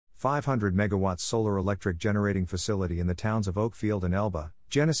500 megawatts solar electric generating facility in the towns of Oakfield and Elba,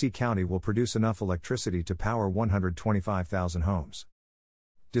 Genesee County will produce enough electricity to power 125,000 homes.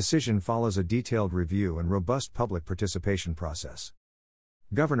 Decision follows a detailed review and robust public participation process.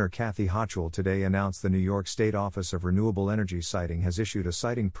 Governor Kathy Hochul today announced the New York State Office of Renewable Energy Siting has issued a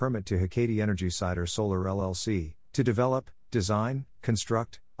siting permit to Hecate Energy Sider Solar LLC to develop, design,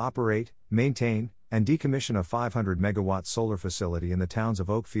 construct, operate, maintain, and decommission a 500 megawatt solar facility in the towns of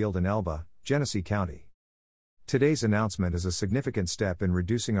Oakfield and Elba, Genesee County. Today's announcement is a significant step in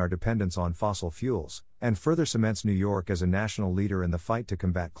reducing our dependence on fossil fuels, and further cements New York as a national leader in the fight to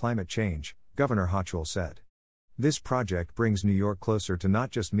combat climate change, Governor Hochul said. This project brings New York closer to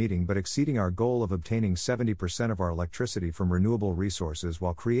not just meeting but exceeding our goal of obtaining 70% of our electricity from renewable resources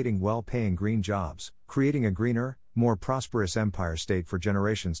while creating well-paying green jobs, creating a greener, more prosperous Empire State for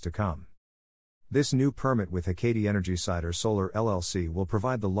generations to come. This new permit with Hecate Energy Sider Solar LLC will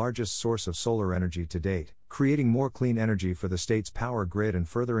provide the largest source of solar energy to date, creating more clean energy for the state's power grid and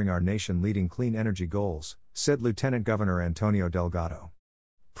furthering our nation-leading clean energy goals, said Lieutenant Governor Antonio Delgado.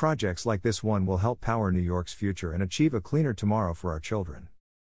 Projects like this one will help power New York's future and achieve a cleaner tomorrow for our children.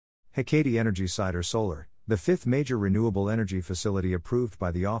 Hecate Energy Sider Solar, the fifth major renewable energy facility approved by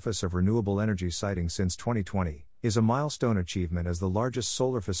the Office of Renewable Energy Siting since 2020, is a milestone achievement as the largest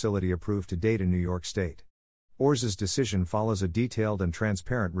solar facility approved to date in New York State. ORS's decision follows a detailed and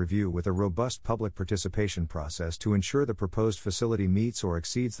transparent review with a robust public participation process to ensure the proposed facility meets or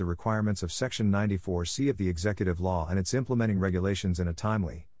exceeds the requirements of Section 94C of the Executive Law and its implementing regulations in a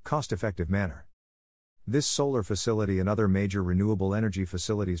timely, cost-effective manner. This solar facility and other major renewable energy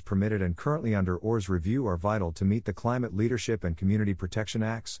facilities permitted and currently under ORS review are vital to meet the Climate Leadership and Community Protection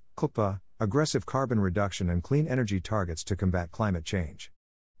Act's, CLPA, aggressive carbon reduction and clean energy targets to combat climate change.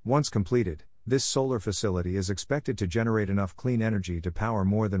 Once completed, this solar facility is expected to generate enough clean energy to power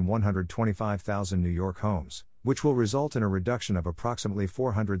more than 125,000 New York homes, which will result in a reduction of approximately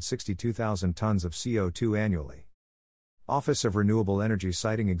 462,000 tons of CO2 annually. Office of Renewable Energy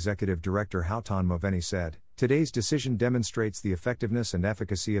Siting Executive Director Houghton Moveni said, "Today's decision demonstrates the effectiveness and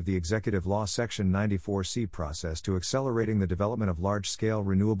efficacy of the Executive Law Section 94C process to accelerating the development of large-scale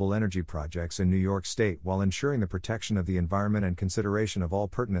renewable energy projects in New York State while ensuring the protection of the environment and consideration of all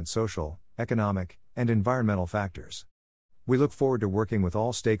pertinent social, economic, and environmental factors. We look forward to working with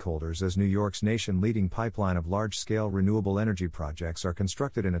all stakeholders as New York's nation-leading pipeline of large-scale renewable energy projects are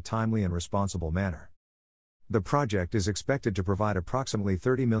constructed in a timely and responsible manner." The project is expected to provide approximately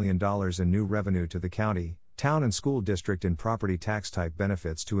 $30 million in new revenue to the county, town and school district in property tax type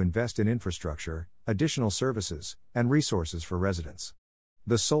benefits to invest in infrastructure, additional services, and resources for residents.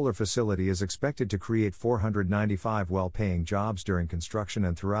 The solar facility is expected to create 495 well-paying jobs during construction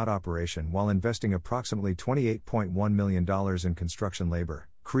and throughout operation while investing approximately $28.1 million in construction labor,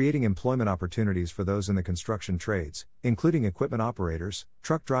 creating employment opportunities for those in the construction trades, including equipment operators,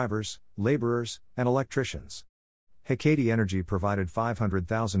 truck drivers, laborers, and electricians. Hecate Energy provided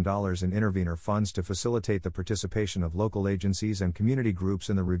 $500,000 in intervenor funds to facilitate the participation of local agencies and community groups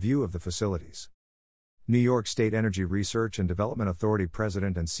in the review of the facilities. New York State Energy Research and Development Authority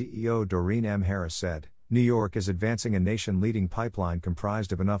President and CEO Doreen M. Harris said, "New York is advancing a nation-leading pipeline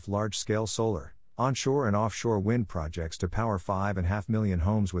comprised of enough large-scale solar, onshore and offshore wind projects to power 5.5 million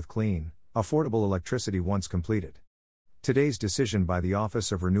homes with clean, affordable electricity once completed." Today's decision by the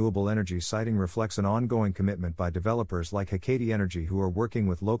Office of Renewable Energy Siting reflects an ongoing commitment by developers like Hecate Energy who are working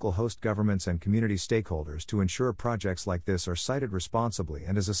with local host governments and community stakeholders to ensure projects like this are sited responsibly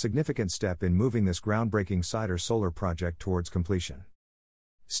and is a significant step in moving this groundbreaking Sider solar project towards completion.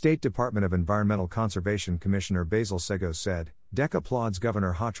 State Department of Environmental Conservation Commissioner Basil Seggos said, "DEC applauds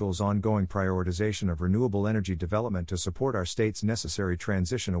Governor Hochul's ongoing prioritization of renewable energy development to support our state's necessary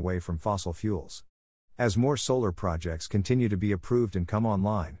transition away from fossil fuels. As more solar projects continue to be approved and come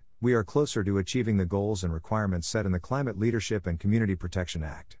online, we are closer to achieving the goals and requirements set in the Climate Leadership and Community Protection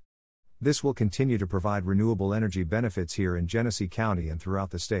Act. This will continue to provide renewable energy benefits here in Genesee County and throughout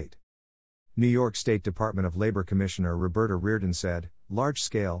the state." New York State Department of Labor Commissioner Roberta Reardon said,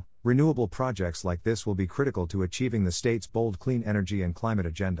 "Large-scale, renewable projects like this will be critical to achieving the state's bold clean energy and climate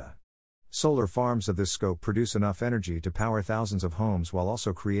agenda. Solar farms of this scope produce enough energy to power thousands of homes while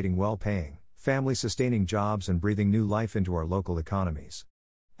also creating well-paying, family-sustaining jobs and breathing new life into our local economies.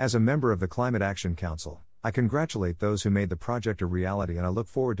 As a member of the Climate Action Council, I congratulate those who made the project a reality and I look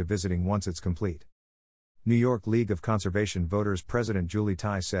forward to visiting once it's complete." New York League of Conservation Voters President Julie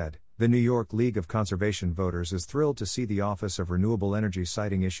Tai said, "The New York League of Conservation Voters is thrilled to see the Office of Renewable Energy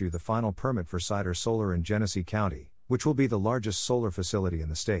Siting issue the final permit for Sider Solar in Genesee County, which will be the largest solar facility in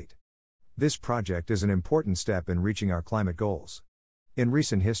the state. This project is an important step in reaching our climate goals. In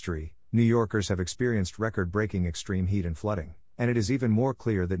recent history, New Yorkers have experienced record-breaking extreme heat and flooding, and it is even more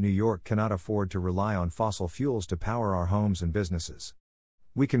clear that New York cannot afford to rely on fossil fuels to power our homes and businesses.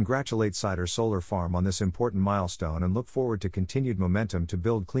 We congratulate Cider Solar Farm on this important milestone and look forward to continued momentum to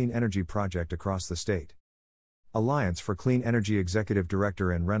build clean energy project across the state. Alliance for Clean Energy Executive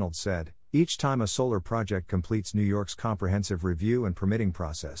Director Ann Reynolds said, "Each time a solar project completes New York's comprehensive review and permitting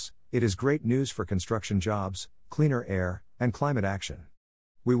process, it is great news for construction jobs, cleaner air, and climate action.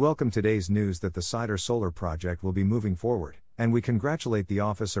 We welcome today's news that the Cider Solar Project will be moving forward, and we congratulate the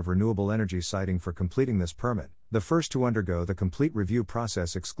Office of Renewable Energy Siting for completing this permit, the first to undergo the complete review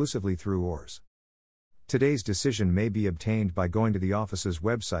process exclusively through ORS. Today's decision may be obtained by going to the office's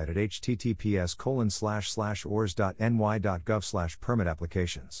website at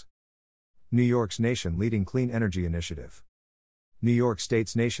https://ors.ny.gov/permit-applications. New York's nation-leading clean energy initiative. New York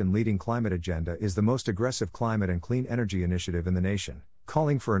State's nation-leading climate agenda is the most aggressive climate and clean energy initiative in the nation,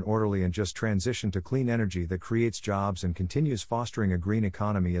 calling for an orderly and just transition to clean energy that creates jobs and continues fostering a green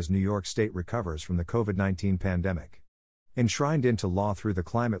economy as New York State recovers from the COVID-19 pandemic. Enshrined into law through the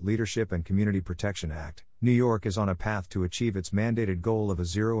Climate Leadership and Community Protection Act, New York is on a path to achieve its mandated goal of a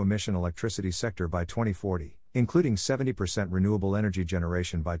zero-emission electricity sector by 2040, including 70% renewable energy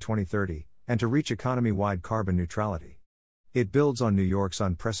generation by 2030, and to reach economy-wide carbon neutrality. It builds on New York's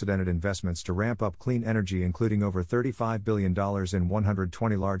unprecedented investments to ramp up clean energy, including over $35 billion in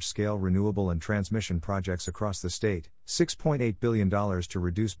 120 large-scale renewable and transmission projects across the state, $6.8 billion to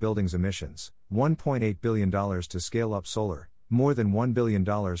reduce buildings emissions, $1.8 billion to scale up solar, more than $1 billion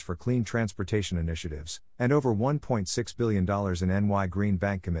for clean transportation initiatives, and over $1.6 billion in NY Green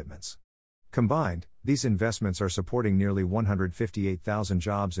Bank commitments. Combined, these investments are supporting nearly 158,000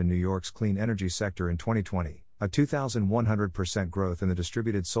 jobs in New York's clean energy sector in 2020. A 2,100% growth in the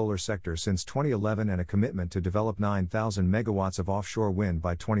distributed solar sector since 2011 and a commitment to develop 9,000 megawatts of offshore wind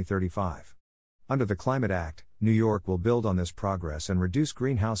by 2035. Under the Climate Act, New York will build on this progress and reduce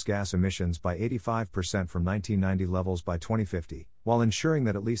greenhouse gas emissions by 85% from 1990 levels by 2050, while ensuring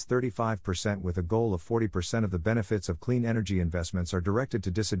that at least 35% with a goal of 40% of the benefits of clean energy investments are directed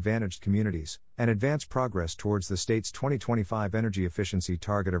to disadvantaged communities, and advance progress towards the state's 2025 energy efficiency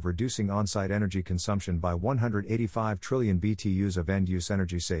target of reducing on-site energy consumption by 185 trillion BTUs of end-use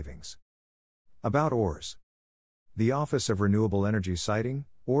energy savings. About ORS. The Office of Renewable Energy Siting,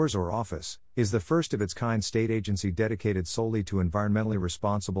 ORS or Office, is the first of its kind state agency dedicated solely to environmentally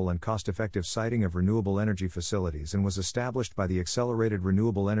responsible and cost-effective siting of renewable energy facilities and was established by the Accelerated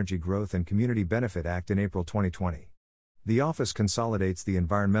Renewable Energy Growth and Community Benefit Act in April 2020. The office consolidates the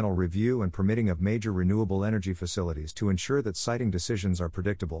environmental review and permitting of major renewable energy facilities to ensure that siting decisions are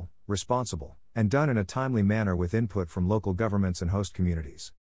predictable, responsible, and done in a timely manner with input from local governments and host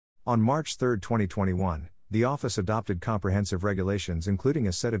communities. On March 3, 2021, the office adopted comprehensive regulations including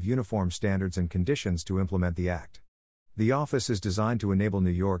a set of uniform standards and conditions to implement the act. The office is designed to enable New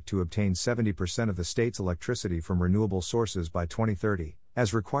York to obtain 70% of the state's electricity from renewable sources by 2030,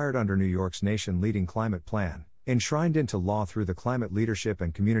 as required under New York's nation-leading climate plan, enshrined into law through the Climate Leadership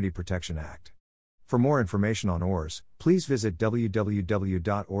and Community Protection Act. For more information on ORS, please visit www.ors.ny.gov.